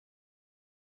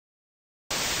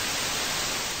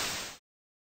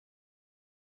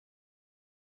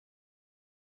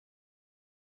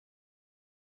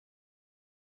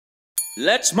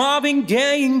Let's Marvin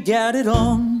Gaye and get it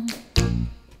on.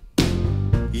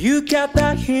 You got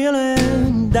that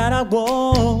healing that I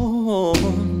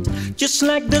want, just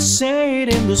like they say it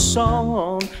in the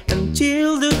song.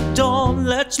 Until the dawn,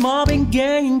 let's Marvin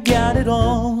Gaye and get it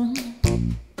on.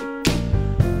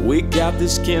 We got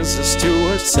these kisses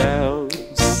to ourselves,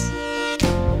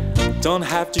 don't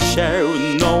have to share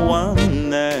with no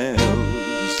one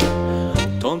else.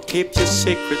 Don't keep your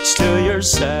secrets to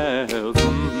yourself.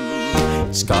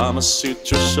 It's Kama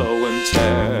Sutra show and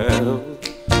tell.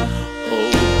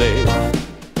 Oh baby,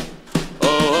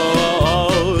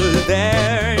 oh,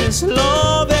 there's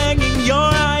love in your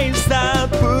eyes that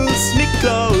pulls me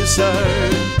closer.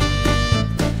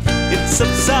 It's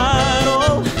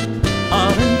subtle,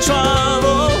 I'm in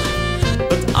trouble,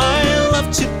 but I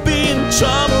love to be in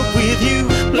trouble with you.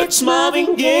 Let's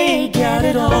Marvin Gaye get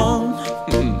it on.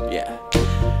 Yeah,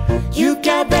 you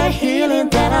got that healing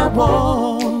that I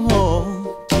want,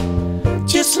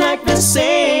 just like they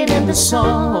say in the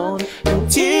song.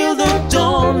 Until the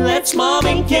dawn, let's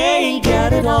Marvin Gaye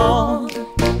get it on.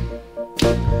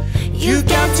 You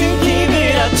got to give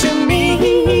it up to me.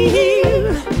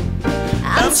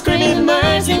 I'm screaming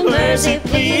mercy, mercy,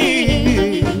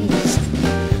 please,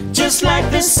 just like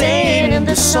they say in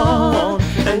the song.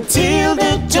 Until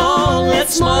the dawn,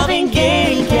 let's Marvin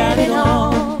Gaye get it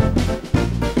on.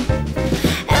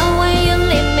 And when you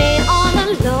leave me all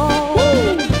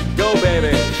alone, go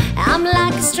baby, I'm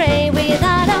like a stray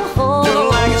without a home. you're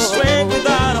like a stray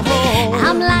without a home.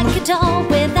 I'm like a dog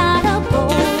without a bone.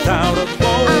 Without a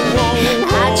bone.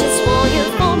 I just want you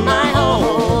for my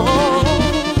own.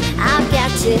 I've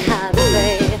got to have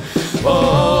it, babe.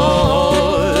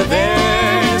 Oh,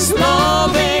 there's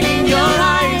love in your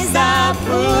eyes that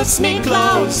puts me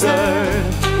closer.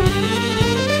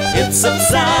 It's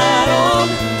subtle,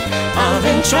 I'm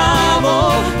in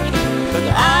trouble, but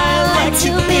I like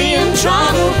to be in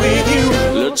trouble with you.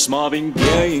 Let's Marvin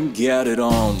Gaye and get it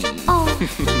on. Oh,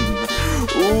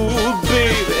 Ooh,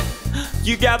 baby,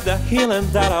 you got the healing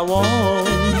that I want.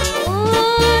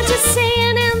 ooh, just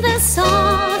singing in the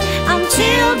song.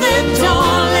 Until the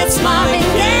dawn, let's Marvin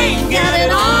Gaye and get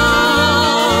it on.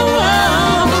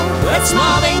 Let's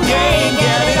Marvin Gaye and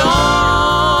get it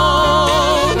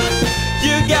on.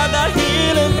 You got that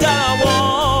healing that I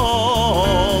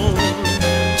want,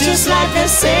 just like they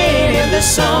say in the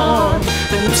song.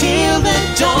 Until the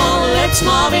dawn, let's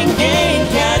Marvin Gaye and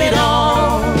get it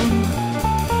on.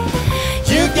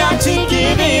 You got to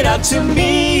give it up to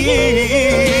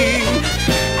me.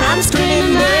 I'm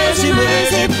screaming mercy,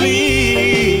 mercy,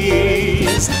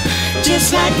 please,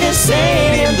 just like they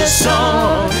say in the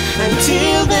song.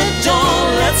 Until the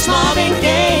dawn, let's Marvin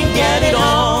Gaye and get it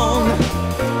on.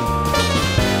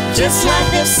 Just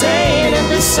like they say in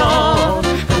the song.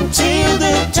 Until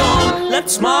the dawn,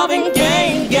 let's Marvin Gaye.